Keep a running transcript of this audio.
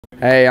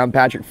Hey, I'm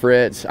Patrick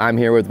Fritz. I'm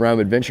here with Roaam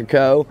Adventure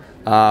Co.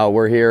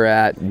 We're here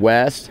at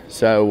West,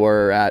 so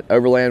we're at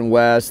Overland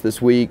West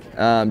this week,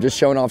 just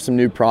showing off some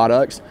new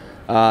products.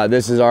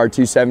 This is our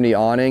 270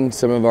 awning.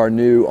 Some of our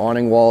new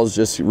awning walls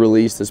just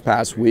released this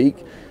past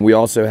week. We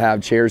also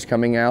have chairs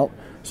coming out,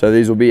 so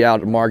these will be out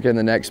to market in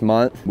the next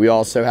month. We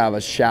also have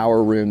a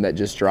shower room that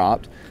just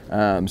dropped,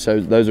 so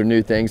those are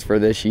new things for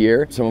this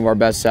year. Some of our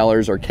best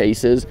sellers are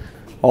cases.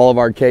 All of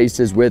our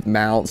cases with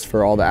mounts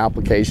for all the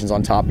applications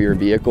on top of your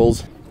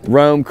vehicles.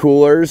 Roaam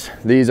coolers,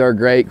 these are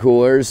great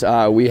coolers.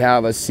 We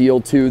have a seal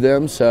to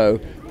them, so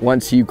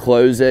once you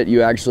close it,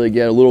 you actually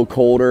get a little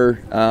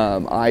colder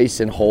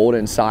ice and hold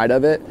inside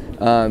of it.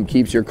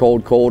 Keeps your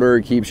cold colder,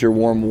 keeps your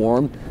warm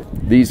warm.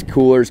 These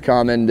coolers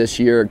come in this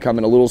year, come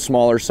in a little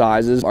smaller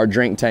sizes. Our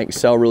drink tanks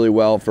sell really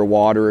well for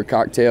water or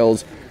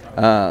cocktails.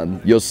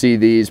 You'll see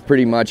these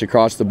pretty much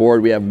across the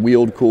board. We have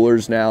wheeled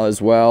coolers now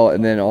as well,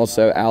 and then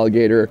also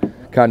alligator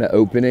kind of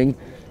opening,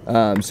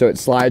 so it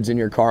slides in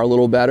your car a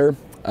little better.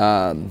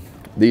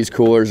 These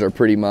coolers are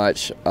pretty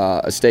much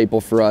a staple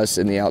for us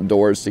in the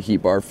outdoors to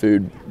keep our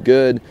food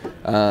good,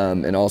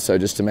 and also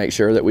just to make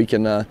sure that we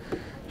can have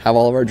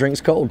all of our drinks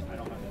cold.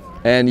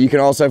 And you can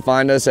also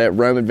find us at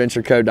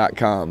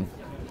RoaamAdventureCo.com.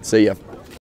 See ya.